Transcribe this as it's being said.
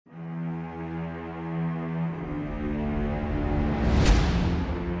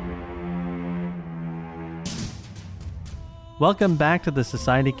Welcome back to the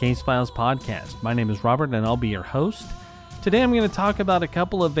Society Case Files podcast. My name is Robert and I'll be your host. Today I'm going to talk about a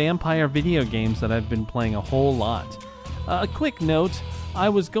couple of vampire video games that I've been playing a whole lot. A quick note, I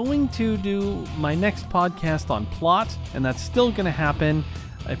was going to do my next podcast on plot, and that's still going to happen.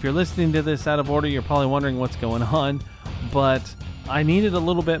 If you're listening to this out of order, you're probably wondering what's going on, but I needed a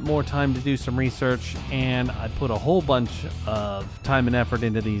little bit more time to do some research, and I put a whole bunch of time and effort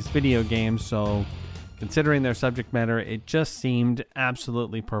into these video games, so considering their subject matter, it just seemed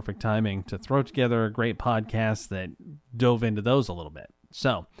absolutely perfect timing to throw together a great podcast that dove into those a little bit.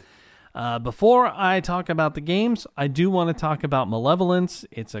 So, before I talk about the games, I do want to talk about Malevolence.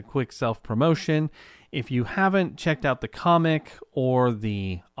 It's a quick self-promotion. If you haven't checked out the comic or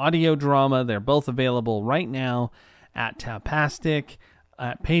the audio drama, they're both available right now at Tapastic,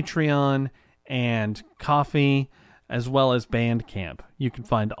 at Patreon, and Ko-fi, as well as Bandcamp. You can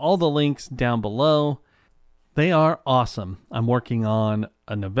find all the links down below. They are awesome. I'm working on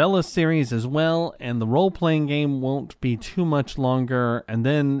a novella series as well, and the role-playing game won't be too much longer, and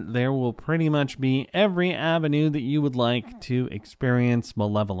then there will pretty much be every avenue that you would like to experience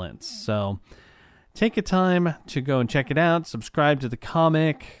Malevolence. So take a time to go and check it out, subscribe to the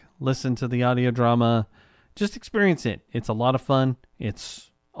comic, listen to the audio drama, just experience it. It's a lot of fun.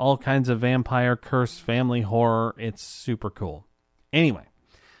 It's all kinds of vampire, curse, family horror. It's super cool. Anyway.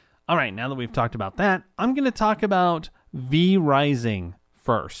 All right, now that we've talked about that, I'm going to talk about V Rising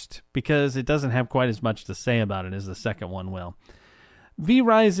first, because it doesn't have quite as much to say about it as the second one will. V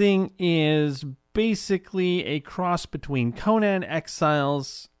Rising is basically a cross between Conan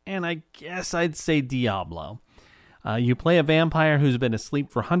Exiles and I guess I'd say Diablo. You play a vampire who's been asleep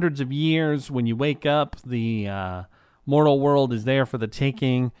for hundreds of years. When you wake up, the mortal world is there for the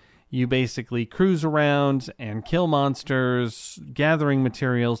taking. You basically cruise around and kill monsters, gathering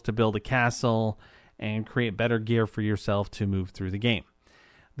materials to build a castle, and create better gear for yourself to move through the game.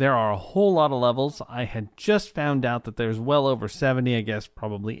 There are a whole lot of levels. I had just found out that there's well over 70, I guess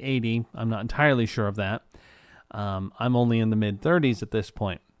probably 80. I'm not entirely sure of that. I'm only in the mid-30s at this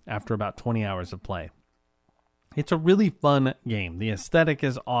point, after about 20 hours of play. It's a really fun game. The aesthetic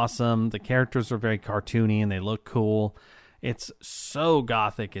is awesome. The characters are very cartoony and they look cool. It's so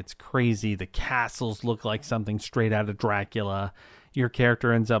gothic, it's crazy. The castles look like something straight out of Dracula. Your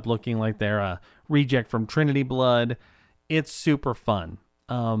character ends up looking like they're a reject from Trinity Blood. It's super fun.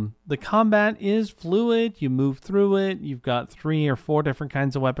 The combat is fluid. You move through it. You've got 3 or 4 different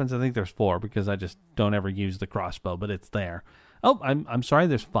kinds of weapons. I think there's 4 because I just don't ever use the crossbow, but it's there. Oh, I'm sorry,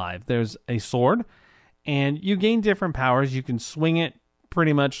 there's 5. There's a sword, and you gain different powers. You can swing it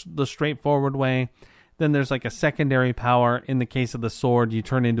pretty much the straightforward way. Then there's like a secondary power. In the case of the sword, you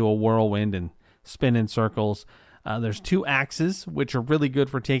turn into a whirlwind and spin in circles. There's 2 axes, which are really good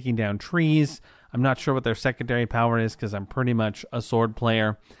for taking down trees. I'm not sure what their secondary power is because I'm pretty much a sword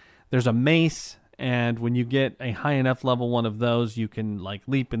player. There's a mace, and when you get a high enough level one of those, you can like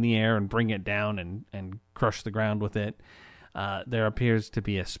leap in the air and bring it down and crush the ground with it. There appears to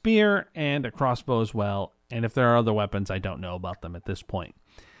be a spear and a crossbow as well. And if there are other weapons, I don't know about them at this point.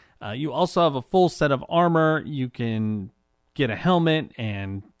 You also have a full set of armor. You can get a helmet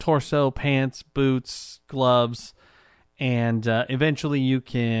and torso, pants, boots, gloves, and eventually you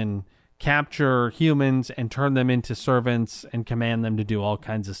can capture humans and turn them into servants and command them to do all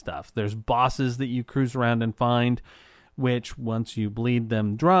kinds of stuff. There's bosses that you cruise around and find, which once you bleed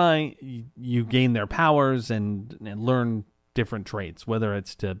them dry, you gain their powers and learn different traits, whether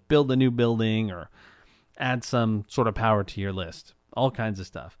it's to build a new building or add some sort of power to your list. All kinds of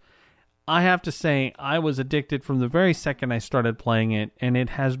stuff. I have to say, I was addicted from the very second I started playing it, and it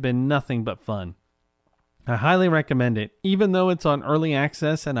has been nothing but fun. I highly recommend it, even though it's on early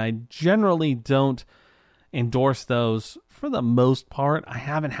access, and I generally don't endorse those for the most part. I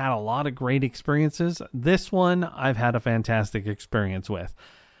haven't had a lot of great experiences. This one, I've had a fantastic experience with.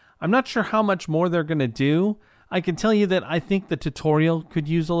 I'm not sure how much more they're going to do. I can tell you that I think the tutorial could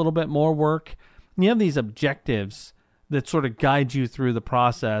use a little bit more work. You have these objectives that sort of guide you through the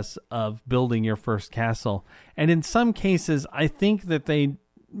process of building your first castle. And in some cases, I think that they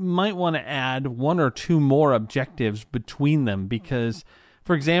might want to add 1 or 2 more objectives between them because,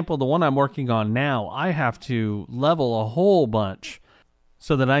 for example, the one I'm working on now, I have to level a whole bunch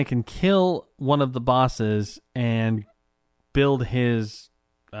so that I can kill one of the bosses and build his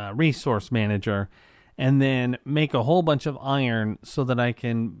resource manager, and then make a whole bunch of iron so that I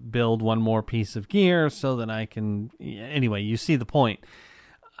can build one more piece of gear so that I can... Anyway, you see the point.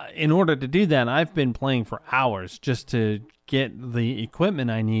 In order to do that, I've been playing for hours just to get the equipment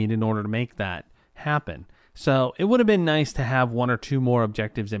I need in order to make that happen. So it would have been nice to have 1 or 2 more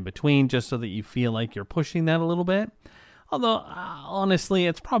objectives in between just so that you feel like you're pushing that a little bit. Although, honestly,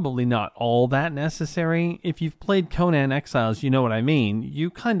 it's probably not all that necessary. If you've played Conan Exiles, you know what I mean. You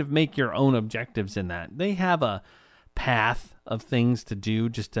kind of make your own objectives in that. They have a path of things to do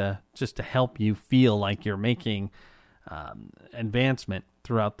just to help you feel like you're making advancement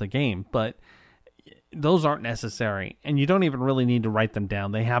throughout the game. But those aren't necessary, and you don't even really need to write them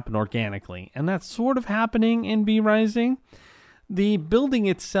down. They happen organically, and that's sort of happening in V Rising. The building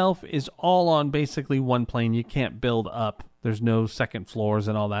itself is all on basically one plane. You can't build up. There's no second floors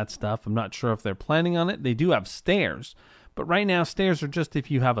and all that stuff. I'm not sure if they're planning on it. They do have stairs, but right now stairs are just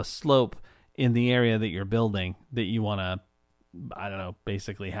if you have a slope in the area that you're building that you want to,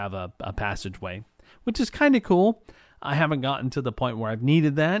 basically have a passageway, which is kind of cool. I haven't gotten to the point where I've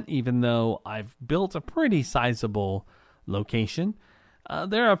needed that, even though I've built a pretty sizable location.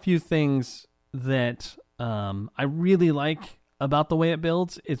 There are a few things that I really like about the way it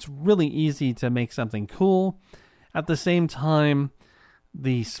builds. It's really easy to make something cool. At the same time,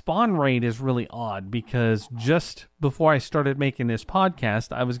 the spawn rate is really odd because just before I started making this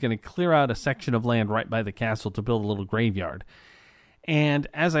podcast, I was going to clear out a section of land right by the castle to build a little graveyard. And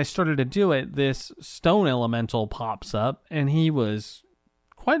as I started to do it, this stone elemental pops up, and he was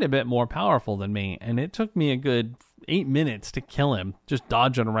quite a bit more powerful than me. And it took me a good 8 minutes to kill him, just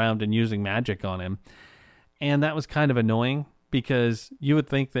dodging around and using magic on him. And that was kind of annoying because you would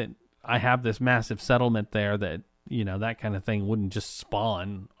think that I have this massive settlement there that, that kind of thing wouldn't just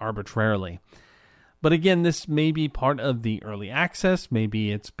spawn arbitrarily. But again, this may be part of the early access.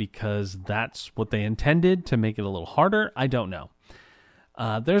 Maybe it's because that's what they intended to make it a little harder. I don't know.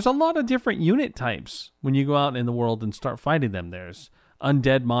 There's a lot of different unit types when you go out in the world and start fighting them. There's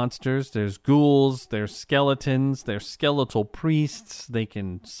undead monsters, there's ghouls, there's skeletons, there's skeletal priests. They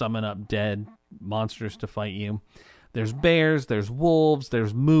can summon up dead monsters to fight you. There's bears, there's wolves,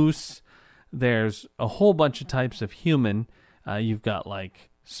 there's moose. There's a whole bunch of types of human. You've got like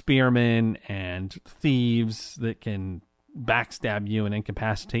spearmen and thieves that can backstab you and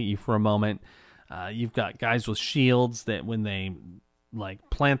incapacitate you for a moment. You've got guys with shields that when they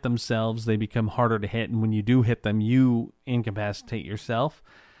plant themselves, they become harder to hit, and when you do hit them, you incapacitate yourself.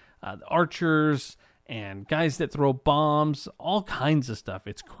 Archers and guys that throw bombs, all kinds of stuff.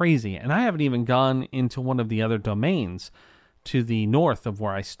 It's crazy, and I haven't even gone into one of the other domains to the north of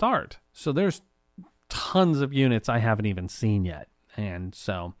where I start. So there's tons of units I haven't even seen yet. And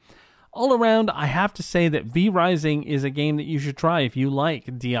so all around, I have to say that V Rising is a game that you should try if you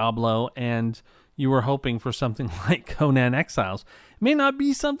like Diablo and you were hoping for something like Conan Exiles. It may not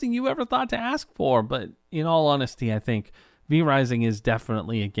be something you ever thought to ask for, but in all honesty, I think V Rising is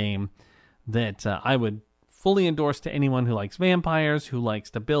definitely a game that I would fully endorse to anyone who likes vampires, who likes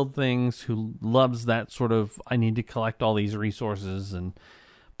to build things, who loves that sort of, I need to collect all these resources and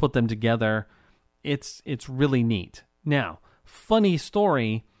put them together. It's really neat. Now, funny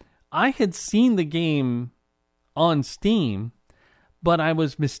story, I had seen the game on Steam, but I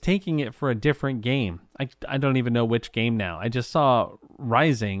was mistaking it for a different game. I don't even know which game now. I just saw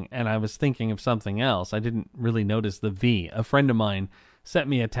Rising, and I was thinking of something else. I didn't really notice the V. A friend of mine sent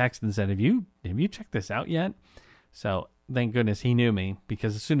me a text and said, have you checked this out yet? So thank goodness he knew me,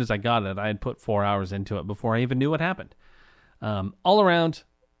 because as soon as I got it, I had put 4 hours into it before I even knew what happened. All around,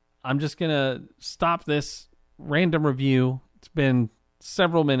 I'm just going to stop this random review. It's been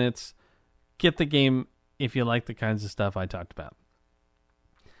several minutes. Get the game if you like the kinds of stuff I talked about.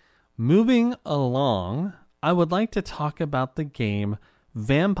 Moving along, I would like to talk about the game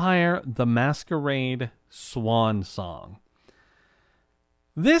Vampire the Masquerade Swan Song.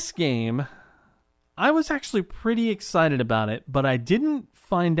 This game, I was actually pretty excited about it, but I didn't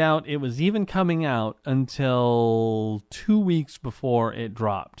find out it was even coming out until 2 weeks before it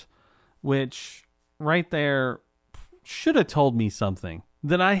dropped, which right there should have told me something,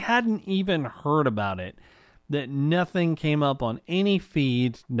 that I hadn't even heard about it, that nothing came up on any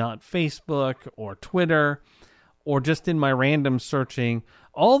feed, not Facebook or Twitter, or just in my random searching.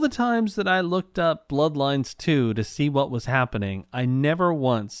 All the times that I looked up Bloodlines 2 to see what was happening, I never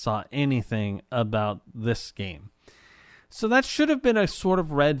once saw anything about this game. So that should have been a sort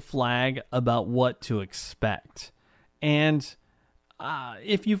of red flag about what to expect. And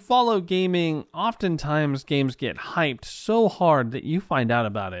if you follow gaming, oftentimes games get hyped so hard that you find out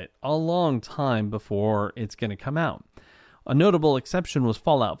about it a long time before it's going to come out. A notable exception was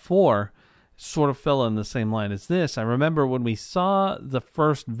Fallout 4. Sort of fell in the same line as this. I remember when we saw the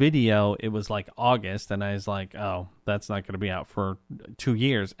first video, it was like August, and I was like, oh, that's not going to be out for 2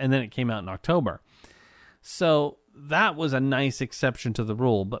 years. And then it came out in October. So that was a nice exception to the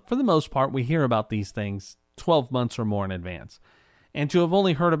rule. But for the most part, we hear about these things 12 months or more in advance. And to have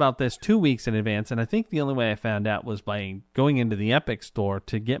only heard about this 2 weeks in advance, and I think the only way I found out was by going into the Epic Store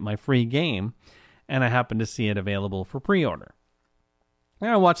to get my free game, and I happened to see it available for pre-order. And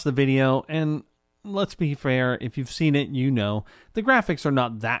I watched the video, and let's be fair, if you've seen it, you know, the graphics are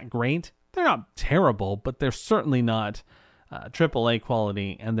not that great. They're not terrible, but they're certainly not AAA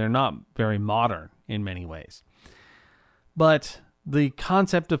quality, and they're not very modern in many ways. But the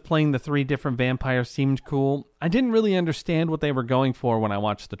concept of playing the 3 different vampires seemed cool. I didn't really understand what they were going for when I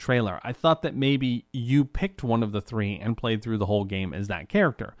watched the trailer. I thought that maybe you picked one of the 3 and played through the whole game as that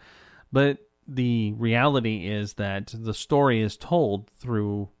character. But the reality is that the story is told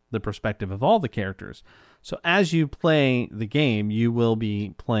through the perspective of all the characters. So as you play the game, you will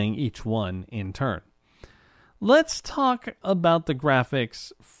be playing each one in turn. Let's talk about the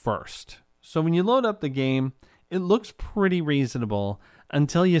graphics first. So when you load up the game, it looks pretty reasonable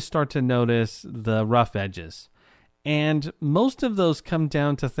until you start to notice the rough edges. And most of those come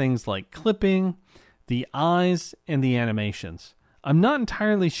down to things like clipping, the eyes, and the animations. I'm not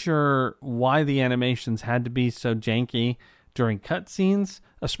entirely sure why the animations had to be so janky during cutscenes,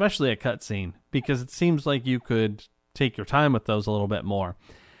 especially a cutscene, because it seems like you could take your time with those a little bit more.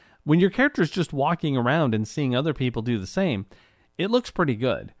 When your character's just walking around and seeing other people do the same, it looks pretty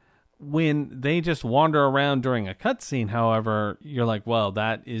good. When they just wander around during a cutscene, however, you're like, well,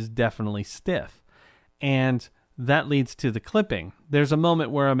 that is definitely stiff. And that leads to the clipping. There's a moment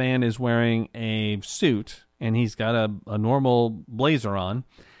where a man is wearing a suit, and he's got a normal blazer on,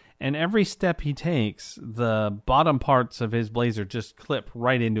 and every step he takes, the bottom parts of his blazer just clip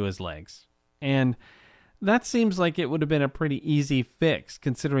right into his legs. And that seems like it would have been a pretty easy fix,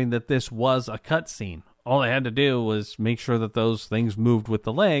 considering that this was a cutscene. All they had to do was make sure that those things moved with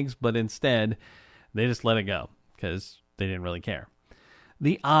the legs, but instead, they just let it go, because they didn't really care.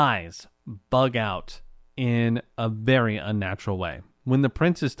 The eyes bug out in a very unnatural way. When the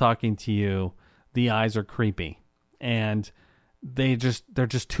prince is talking to you, the eyes are creepy, and they're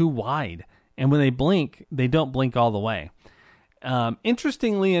just too wide. And when they blink, they don't blink all the way.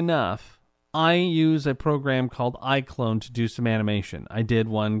 Interestingly enough, I use a program called iClone to do some animation. I did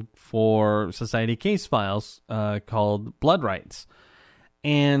one for Society Case Files called Blood Rights.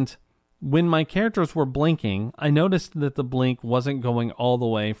 And when my characters were blinking, I noticed that the blink wasn't going all the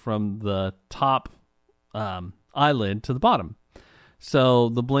way from the top eyelid to the bottom. So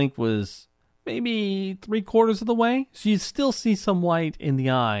the blink was maybe 3/4 of the way. So you still see some white in the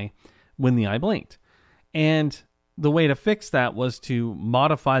eye when the eye blinked. And the way to fix that was to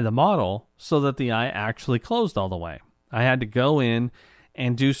modify the model so that the eye actually closed all the way. I had to go in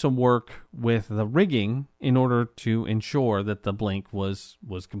and do some work with the rigging in order to ensure that the blink was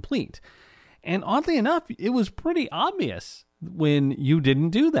complete. And oddly enough, it was pretty obvious when you didn't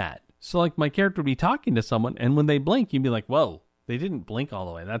do that. So like my character would be talking to someone, and when they blink, you'd be like, whoa, they didn't blink all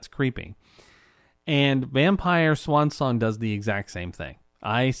the way. That's creepy. And Vampire Swansong does the exact same thing.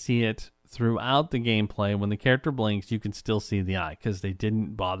 I see it throughout the gameplay. When the character blinks, you can still see the eye because they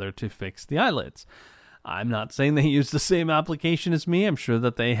didn't bother to fix the eyelids. I'm not saying they used the same application as me. I'm sure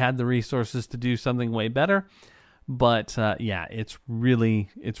that they had the resources to do something way better. But yeah, it's really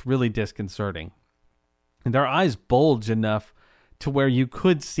disconcerting. And their eyes bulge enough to where you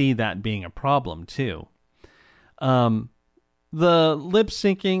could see that being a problem too. The lip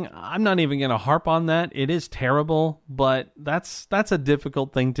syncing, I'm not even going to harp on that. It is terrible, but that's a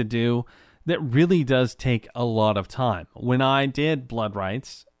difficult thing to do that really does take a lot of time. When I did Blood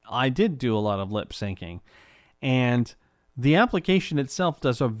Rights, I did do a lot of lip syncing, and the application itself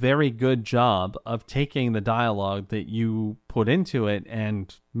does a very good job of taking the dialogue that you put into it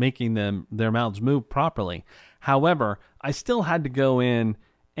and making their mouths move properly. However, I still had to go in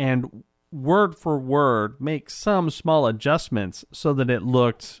and word for word make some small adjustments so that it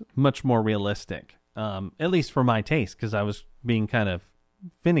looked much more realistic, at least for my taste, because I was being kind of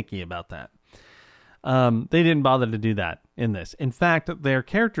finicky about that. They didn't bother to do that in this. In fact, their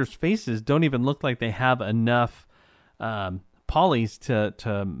characters' faces don't even look like they have enough polys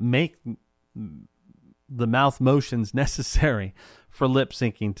to make the mouth motions necessary for lip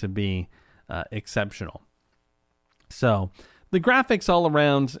syncing to be exceptional. So the graphics all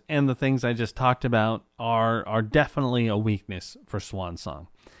around and the things I just talked about are definitely a weakness for Swansong.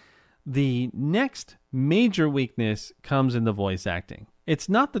 The next major weakness comes in the voice acting. It's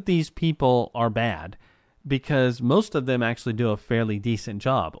not that these people are bad, because most of them actually do a fairly decent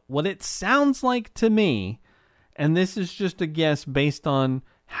job. What it sounds like to me, and this is just a guess based on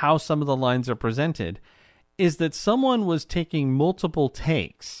how some of the lines are presented, is that someone was taking multiple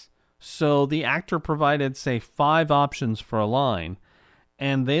takes. So the actor provided, say, 5 options for a line,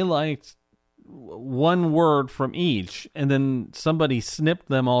 and they liked one word from each, and then somebody snipped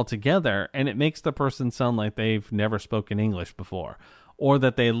them all together, and it makes the person sound like they've never spoken English before, or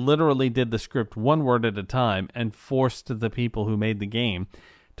that they literally did the script one word at a time and forced the people who made the game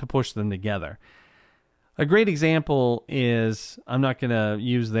to push them together. A great example is, I'm not going to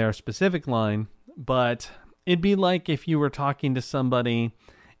use their specific line, but it'd be like if you were talking to somebody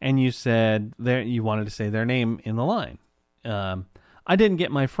and you said you wanted to say their name in the line. I didn't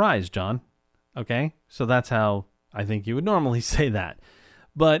get my fries, John. Okay, so that's how I think you would normally say that.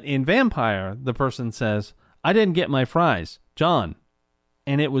 But in Vampire, the person says, I didn't get my fries, John.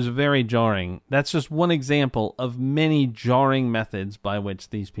 And it was very jarring. That's just one example of many jarring methods by which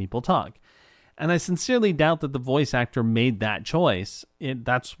these people talk. And I sincerely doubt that the voice actor made that choice.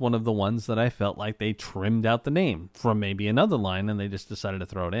 That's one of the ones that I felt like they trimmed out the name from maybe another line and they just decided to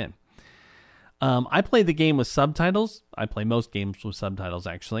throw it in. I play the game with subtitles. I play most games with subtitles,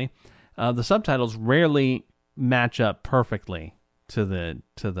 actually. The subtitles rarely match up perfectly to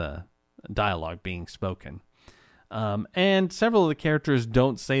the dialogue being spoken. And several of the characters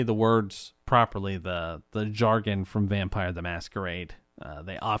don't say the words properly, the jargon from Vampire the Masquerade.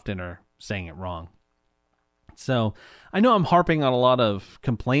 They often are saying it wrong. So I know I'm harping on a lot of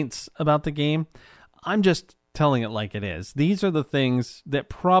complaints about the game. I'm just telling it like it is. These are the things that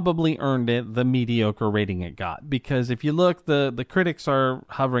probably earned it the mediocre rating it got. Because if you look, the critics are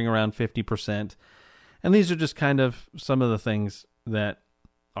hovering around 50%. And these are just kind of some of the things that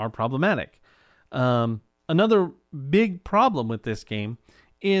are problematic. Another big problem with this game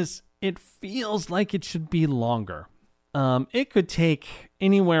is it feels like it should be longer. It could take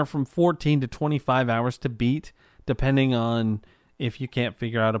anywhere from 14 to 25 hours to beat, depending on if you can't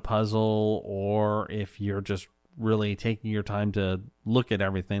figure out a puzzle or if you're just really taking your time to look at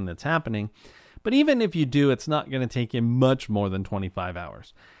everything that's happening. But even if you do, it's not going to take you much more than 25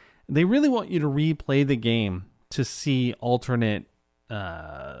 hours. They really want you to replay the game to see alternate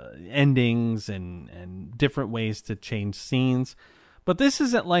endings and different ways to change scenes. But this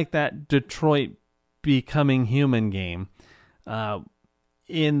isn't like that Detroit Becoming Human game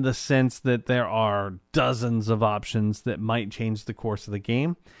in the sense that there are dozens of options that might change the course of the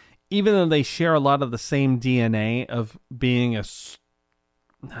game, even though they share a lot of the same DNA of being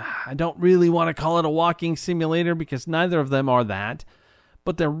I don't really want to call it a walking simulator because neither of them are that,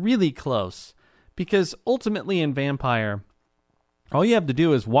 but they're really close. Because ultimately in Vampire, all you have to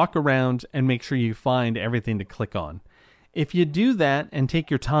do is walk around and make sure you find everything to click on. If you do that and take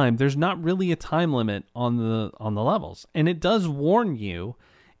your time, there's not really a time limit on the levels. And it does warn you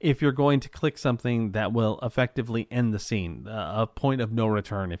if you're going to click something that will effectively end the scene, a point of no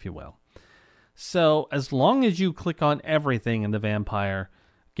return, if you will. So as long as you click on everything in the Vampire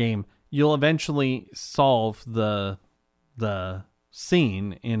game, you'll eventually solve the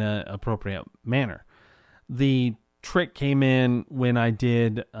scene in an appropriate manner. The trick came in when I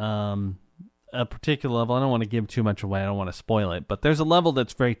did a particular level. I don't want to give too much away. I don't want to spoil it, but there's a level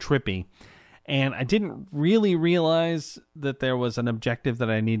that's very trippy, and I didn't really realize that there was an objective that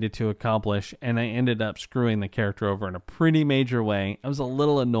I needed to accomplish, and I ended up screwing the character over in a pretty major way. I was a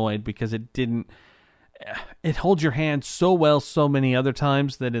little annoyed because it holds your hand so well so many other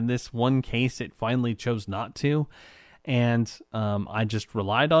times that in this one case it finally chose not to, and I just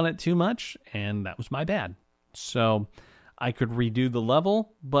relied on it too much, and that was my bad. So I could redo the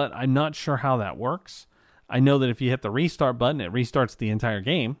level, but I'm not sure how that works. I know that if you hit the restart button, it restarts the entire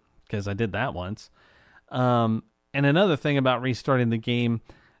game, because I did that once. And another thing about restarting the game,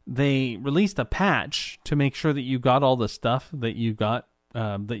 they released a patch to make sure that you got all the stuff that you got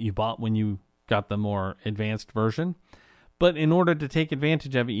that you bought when you got the more advanced version. But in order to take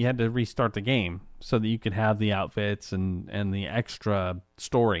advantage of it, you had to restart the game so that you could have the outfits and the extra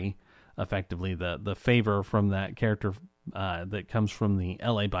story, effectively the favor from that character that comes from the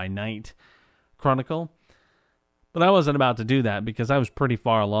LA by Night Chronicle. But I wasn't about to do that because I was pretty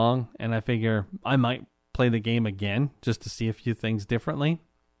far along, and I figure I might play the game again just to see a few things differently,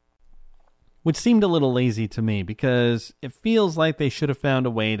 which seemed a little lazy to me because it feels like they should have found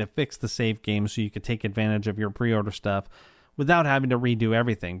a way to fix the save game so you could take advantage of your pre-order stuff without having to redo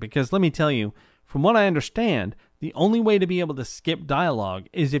everything. Because let me tell you, from what I understand, the only way to be able to skip dialogue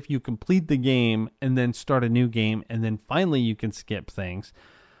is if you complete the game and then start a new game, and then finally you can skip things.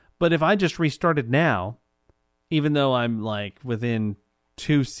 But if I just restarted now, even though I'm like within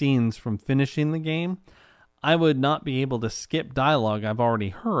 2 scenes from finishing the game, I would not be able to skip dialogue I've already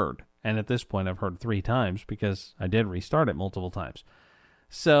heard. And at this point, I've heard 3 times because I did restart it multiple times.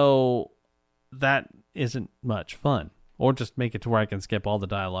 So that isn't much fun. Or just make it to where I can skip all the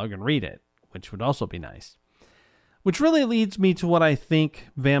dialogue and read it, which would also be nice. Which really leads me to what I think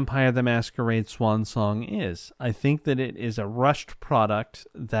Vampire the Masquerade Swansong is. I think that it is a rushed product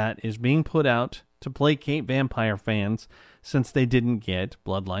that is being put out to placate vampire fans since they didn't get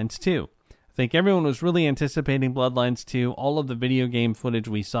Bloodlines 2. I think everyone was really anticipating Bloodlines 2. All of the video game footage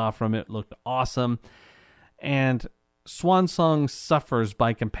we saw from it looked awesome. And Swansong suffers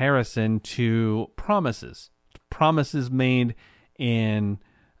by comparison to promises. Promises made in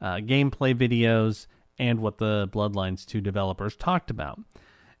gameplay videos and what the Bloodlines 2 developers talked about.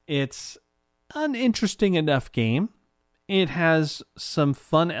 It's an interesting enough game. It has some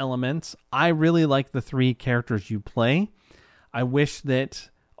fun elements. I really like the 3 characters you play. I wish that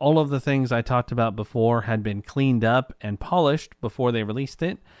all of the things I talked about before had been cleaned up and polished before they released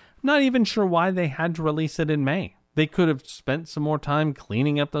it. I'm not even sure why they had to release it in May. They could have spent some more time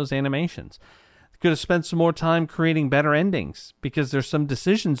cleaning up those animations. They could have spent some more time creating better endings, because there's some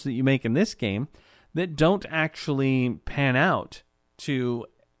decisions that you make in this game that don't actually pan out to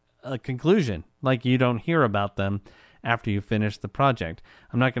a conclusion. Like, you don't hear about them after you finish the project.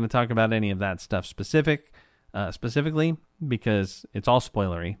 I'm not going to talk about any of that stuff specifically because it's all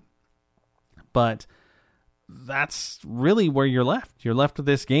spoilery. But that's really where you're left. You're left with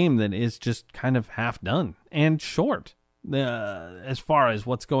this game that is just kind of half done and short. As far as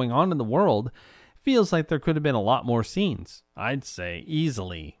what's going on in the world, feels like there could have been a lot more scenes. I'd say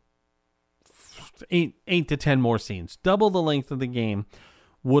easily 8 to 10 more scenes. Double the length of the game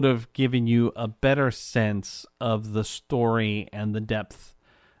would have given you a better sense of the story and the depth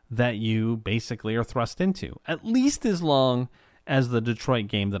that you basically are thrust into. At least as long as the Detroit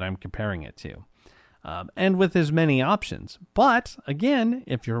game that I'm comparing it to. And with as many options. But, again,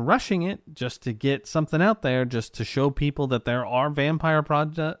 if you're rushing it just to get something out there, just to show people that there are vampire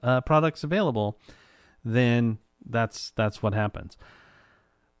products available, then that's what happens.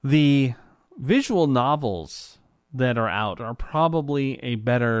 The visual novels that are out are probably a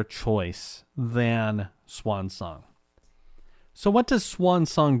better choice than Swansong. So what does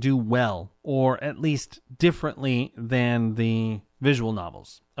Swansong do well, or at least differently than the visual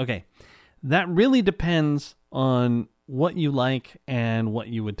novels? Okay, that really depends on what you like and what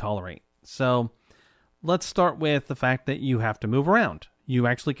you would tolerate. So let's start with the fact that you have to move around. You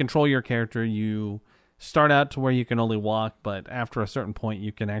actually control your character. You start out to where you can only walk, but after a certain point,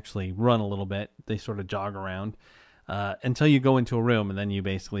 you can actually run a little bit. They sort of jog around until you go into a room, and then you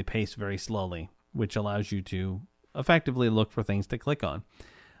basically pace very slowly, which allows you to effectively look for things to click on,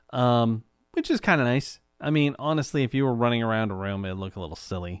 which is kind of nice. I mean, honestly, if you were running around a room, it'd look a little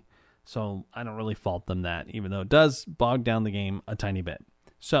silly. So I don't really fault them that, even though it does bog down the game a tiny bit.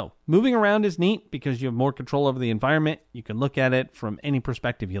 So moving around is neat because you have more control over the environment. You can look at it from any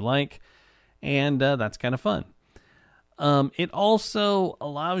perspective you like. And that's kind of fun. It also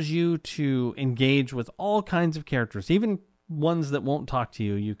allows you to engage with all kinds of characters, even ones that won't talk to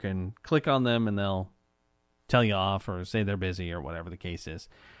you. You can click on them and they'll tell you off or say they're busy or whatever the case is.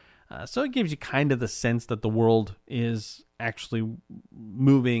 So it gives you kind of the sense that the world is actually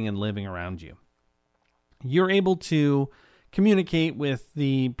moving and living around you. You're able to communicate with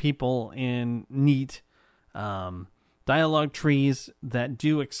the people in neat dialogue trees that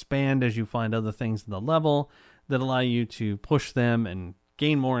do expand as you find other things in the level that allow you to push them and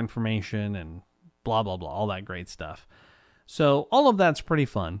gain more information and blah, blah, blah, all that great stuff. So all of that's pretty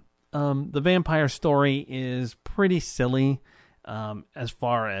fun. The vampire story is pretty silly as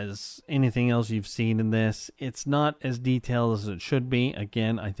far as anything else you've seen in this. It's not as detailed as it should be.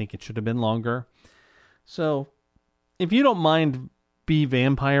 Again, I think it should have been longer. So if you don't mind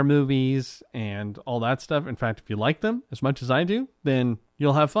vampire movies and all that stuff, in fact, if you like them as much as I do, then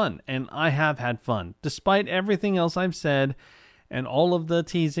you'll have fun. And I have had fun. Despite everything else I've said and all of the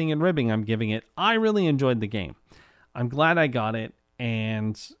teasing and ribbing I'm giving it, I really enjoyed the game. I'm glad I got it,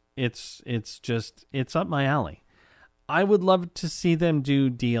 and it's up my alley. I would love to see them do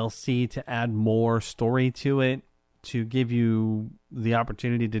DLC to add more story to it, to give you the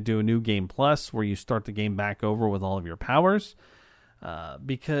opportunity to do a new game plus where you start the game back over with all of your powers.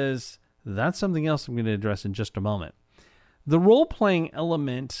 Because that's something else I'm going to address in just a moment. The role-playing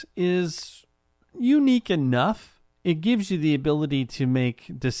element is unique enough. It gives you the ability to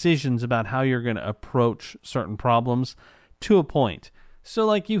make decisions about how you're going to approach certain problems to a point. So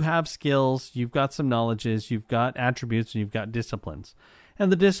like you have skills, you've got some knowledges, you've got attributes, and you've got disciplines.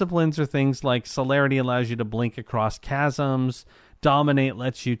 And the disciplines are things like celerity allows you to blink across chasms, dominate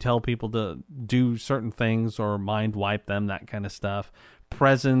lets you tell people to do certain things or mind wipe them, that kind of stuff.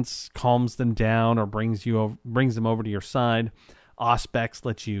 Presence calms them down or brings them over to your side. Auspex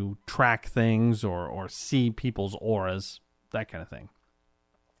lets you track things or see people's auras, that kind of thing.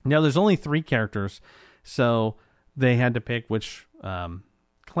 Now, there's only 3 characters, so they had to pick which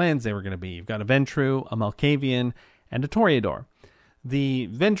clans they were going to be. You've got a Ventrue, a Malkavian, and a Toreador. The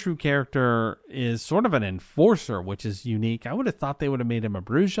Ventrue character is sort of an enforcer, which is unique. I would have thought they would have made him a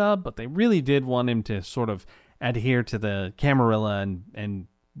Bruja, but they really did want him to sort of adhere to the Camarilla and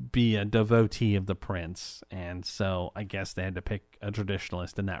be a devotee of the prince. And so I guess they had to pick a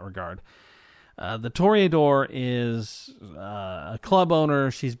traditionalist in that regard. The Toreador is a club owner.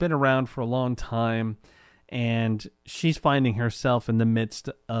 She's been around for a long time, and she's finding herself in the midst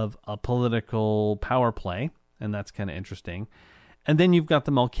of a political power play, and that's kind of interesting. And then you've got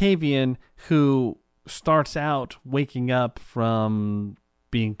the Malkavian, who starts out waking up from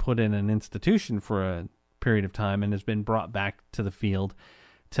being put in an institution for a period of time and has been brought back to the field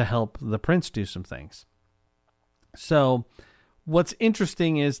to help the prince do some things. So what's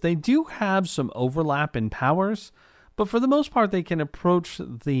interesting is they do have some overlap in powers, but for the most part, they can approach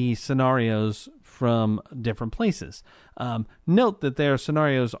the scenarios from different places. Note that their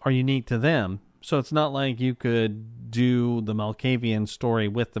scenarios are unique to them. So it's not like you could do the Malkavian story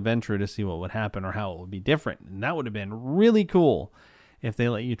with the Ventrue to see what would happen or how it would be different. And that would have been really cool if they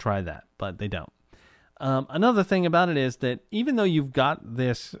let you try that, but they don't. Another thing about it is that even though you've got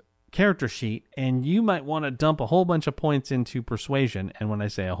this character sheet and you might want to dump a whole bunch of points into persuasion, and when I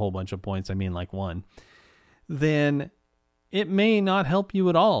say a whole bunch of points, I mean like one, then it may not help you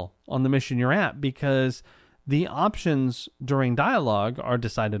at all on the mission you're at, because the options during dialogue are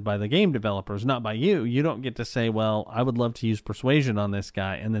decided by the game developers, not by you. You don't get to say, well, I would love to use persuasion on this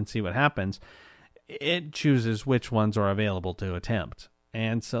guy and then see what happens. It chooses which ones are available to attempt.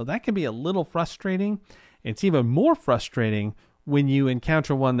 And so that can be a little frustrating. It's even more frustrating when you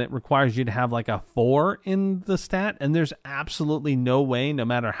encounter one that requires you to have like a 4 in the stat, and there's absolutely no way, no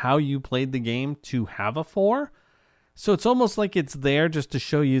matter how you played the game, to have a 4. So it's almost like it's there just to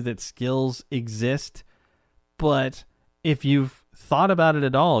show you that skills exist. But if you've thought about it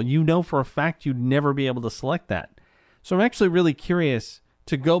at all, you know for a fact you'd never be able to select that. So I'm actually really curious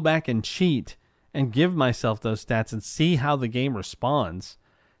to go back and cheat and give myself those stats and see how the game responds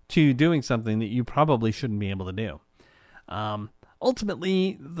to doing something that you probably shouldn't be able to do.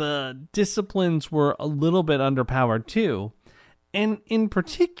 Ultimately, the disciplines were a little bit underpowered too. And in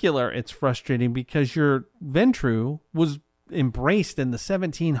particular, it's frustrating because your Ventrue was embraced in the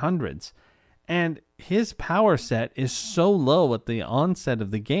 1700s. And his power set is so low at the onset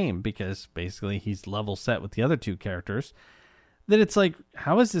of the game, because basically he's level set with the other two characters, that it's like,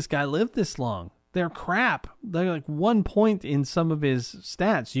 how has this guy lived this long? They're crap. They're like 1 point in some of his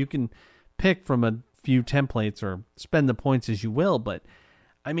stats. You can pick from a few templates or spend the points as you will, but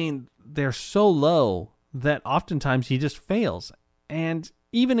I mean, they're so low that oftentimes he just fails. And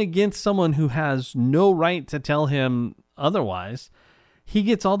even against someone who has no right to tell him otherwise, he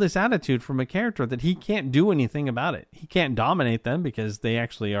gets all this attitude from a character that he can't do anything about it. He can't dominate them because they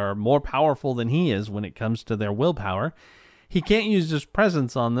actually are more powerful than he is when it comes to their willpower. He can't use his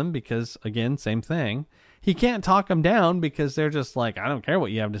presence on them because, again, same thing. He can't talk them down because they're just like, I don't care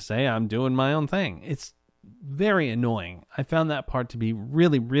what you have to say. I'm doing my own thing. It's very annoying. I found that part to be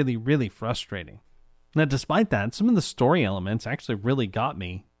really, really, really frustrating. Now, despite that, some of the story elements actually really got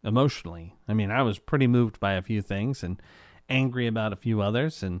me emotionally. I mean, I was pretty moved by a few things and angry about a few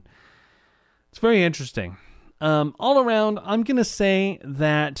others, and it's very interesting. All around, I'm going to say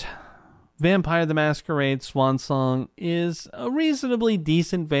that Vampire the Masquerade Swansong is a reasonably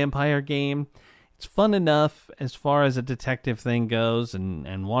decent vampire game. It's fun enough as far as a detective thing goes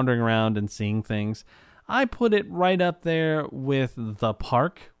and wandering around and seeing things. I put it right up there with The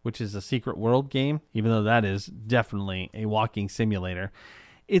Park, which is a secret world game, even though that is definitely a walking simulator.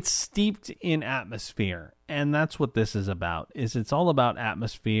 It's steeped in atmosphere, and that's what this is about. It's all about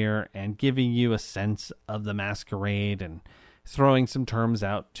atmosphere and giving you a sense of the masquerade and throwing some terms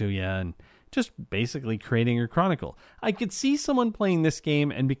out to you and just basically creating your chronicle. I could see someone playing this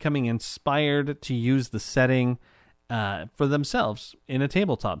game and becoming inspired to use the setting for themselves in a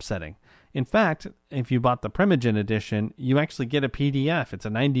tabletop setting. In fact, if you bought the Primogen edition, you actually get a PDF. It's a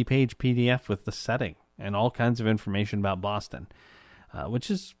 90-page PDF with the setting and all kinds of information about Boston, which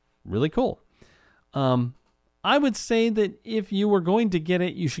is really cool. I would say that if you were going to get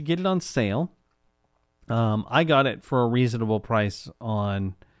it, you should get it on sale. I got it for a reasonable price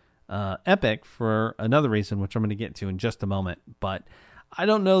on Epic for another reason, which I'm going to get to in just a moment. But I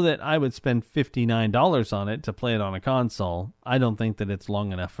don't know that I would spend $59 on it to play it on a console. I don't think that it's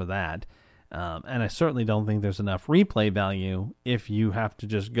long enough for that. And I certainly don't think there's enough replay value if you have to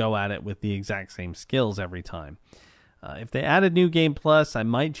just go at it with the exact same skills every time. If they added New Game Plus, I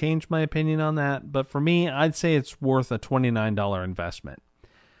might change my opinion on that. But for me, I'd say it's worth a $29 investment.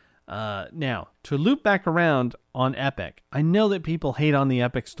 Now, to loop back around on Epic, I know that people hate on the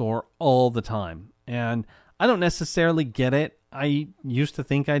Epic Store all the time, and I don't necessarily get it. I used to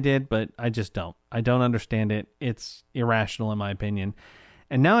think I did, but I just don't. I don't understand it. It's irrational in my opinion.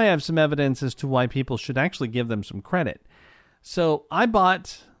 And now I have some evidence as to why people should actually give them some credit. So I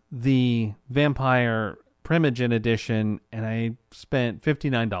bought the Vampire Primogen edition, and I spent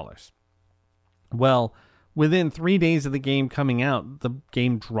 $59. Well, within 3 days of the game coming out, the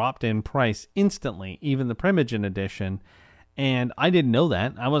game dropped in price instantly, even the Primogen edition. And I didn't know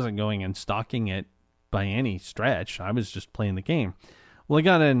that. I wasn't going and stocking it by any stretch. I was just playing the game. Well, I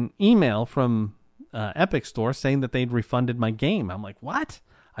got an email from Epic Store saying that they'd refunded my game. I'm like, what?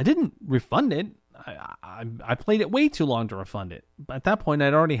 I didn't refund it. I played it way too long to refund it. At that point,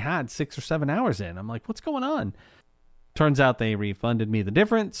 I'd already had 6 or 7 hours in. I'm like, what's going on? Turns out they refunded me the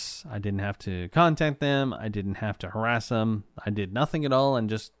difference. I didn't have to contact them. I didn't have to harass them. I did nothing at all and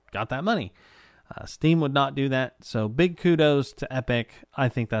just got that money. Steam would not do that. So big kudos to Epic. I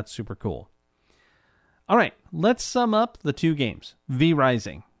think that's super cool. All right, let's sum up the two games.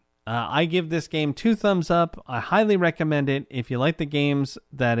 V-Rising. I give this game 2 thumbs up. I highly recommend it. If you like the games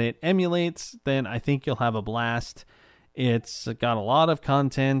that it emulates, then I think you'll have a blast. It's got a lot of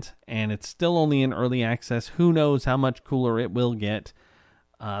content, and it's still only in early access. Who knows how much cooler it will get.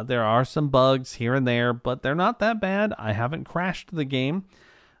 There are some bugs here and there, but they're not that bad. I haven't crashed the game.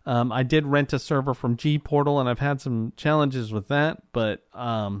 I did rent a server from G-Portal, and I've had some challenges with that, but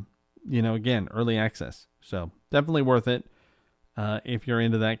again, early access. So definitely worth it. If you're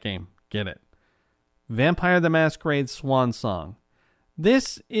into that game, get it. Vampire the Masquerade Swan Song.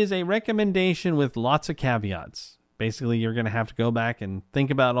 This is a recommendation with lots of caveats. Basically, you're going to have to go back and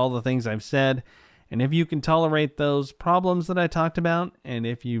think about all the things I've said. And if you can tolerate those problems that I talked about, and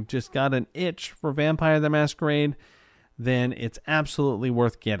if you've just got an itch for Vampire the Masquerade, then it's absolutely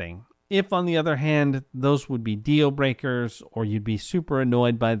worth getting. If, on the other hand, those would be deal breakers, or you'd be super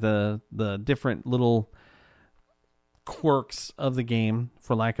annoyed by the different little quirks of the game,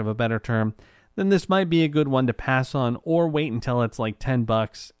 for lack of a better term, then this might be a good one to pass on, or wait until it's like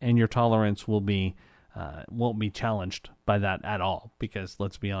 $10 and your tolerance will be won't be challenged by that at all. Because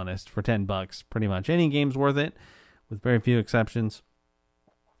let's be honest, for $10, pretty much any game's worth it, with very few exceptions.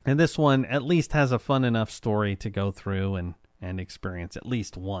 And this one at least has a fun enough story to go through and experience at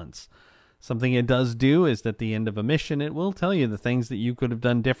least once. Something it does do is at the end of a mission, it will tell you the things that you could have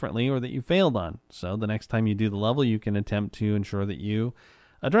done differently or that you failed on. So the next time you do the level, you can attempt to ensure that you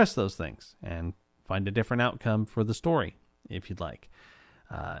address those things and find a different outcome for the story, if you'd like.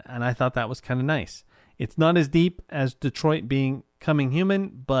 And I thought that was kind of nice. It's not as deep as Detroit Becoming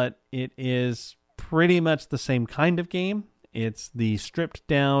Human, but it is pretty much the same kind of game. It's the stripped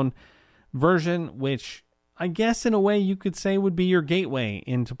down version, which I guess in a way you could say would be your gateway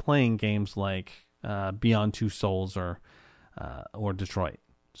into playing games like Beyond Two Souls or Detroit.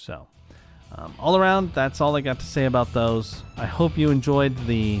 So all around, that's all I got to say about those. I hope you enjoyed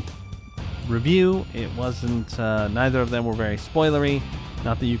the review. It wasn't, neither of them were very spoilery.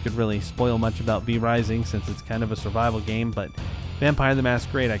 Not that you could really spoil much about V-Rising since it's kind of a survival game, but Vampire the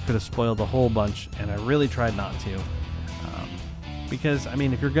Masquerade I could have spoiled a whole bunch, and I really tried not to. Because, I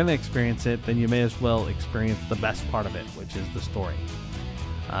mean, if you're going to experience it, then you may as well experience the best part of it, which is the story.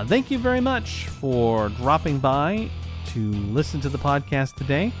 Thank you very much for dropping by to listen to the podcast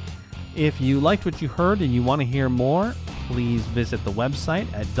today. If you liked what you heard and you want to hear more, please visit the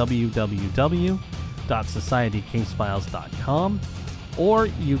website at www.societycasefiles.com, or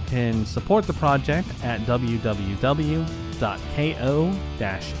you can support the project at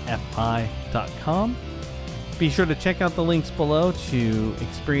www.ko-fi.com. Be sure to check out the links below to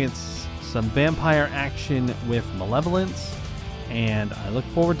experience some vampire action with Malevolence, and I look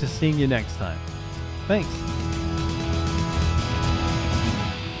forward to seeing you next time. Thanks.